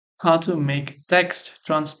How to make text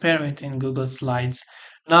transparent in Google Slides.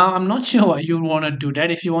 Now, I'm not sure why you want to do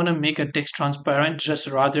that. If you want to make a text transparent, just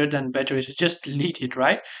rather than better is just delete it,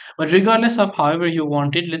 right? But regardless of however you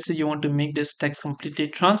want it, let's say you want to make this text completely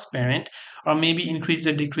transparent or maybe increase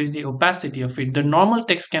or decrease the opacity of it. The normal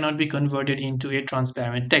text cannot be converted into a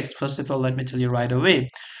transparent text. First of all, let me tell you right away.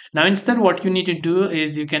 Now, instead, what you need to do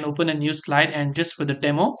is you can open a new slide, and just for the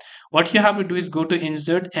demo, what you have to do is go to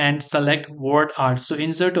insert and select word art. So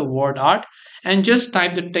insert a word art and just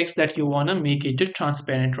type the text that you want to make it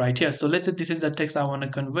transparent right here. So let's say this is the text I want to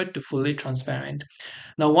convert to fully transparent.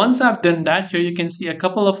 Now, once I've done that, here you can see a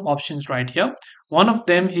couple of options right here. One of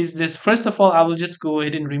them is this. First of all, I will just go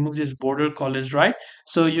ahead and remove this border colors, right?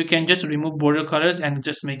 So you can just remove border colors and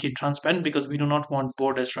just make it transparent because we do not want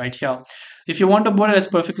borders right here. If you want a border, that's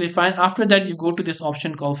perfectly fine. After that, you go to this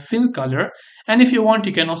option called fill color. And if you want,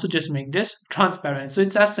 you can also just make this transparent. So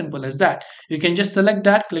it's as simple as that. You can just select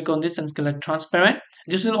that, click on this and select transparent.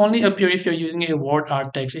 This will only appear if you're using a word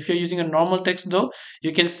art text. If you're using a normal text though,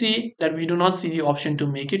 you can see that we do not see the option to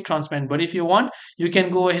make it transparent. But if you want, you can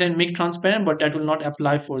go ahead and make transparent, but that will not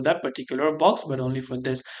apply for that particular box, but only for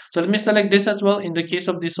this. So let me select this as well. In the case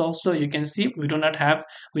of this also, you can see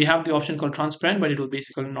we have the option called transparent, but it will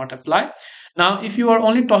basically not apply. Now, if you are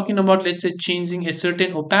only talking about, let's say, changing a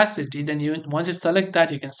certain opacity, then you once you select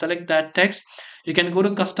that, you can select that text. You can go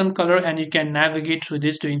to custom color and you can navigate through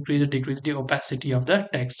this to increase or decrease the opacity of the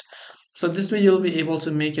text. So this way you'll be able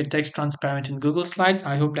to make your text transparent in Google Slides.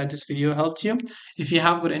 I hope that this video helped you. If you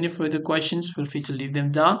have got any further questions, feel free to leave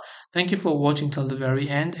them down. Thank you for watching till the very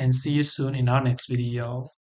end and see you soon in our next video.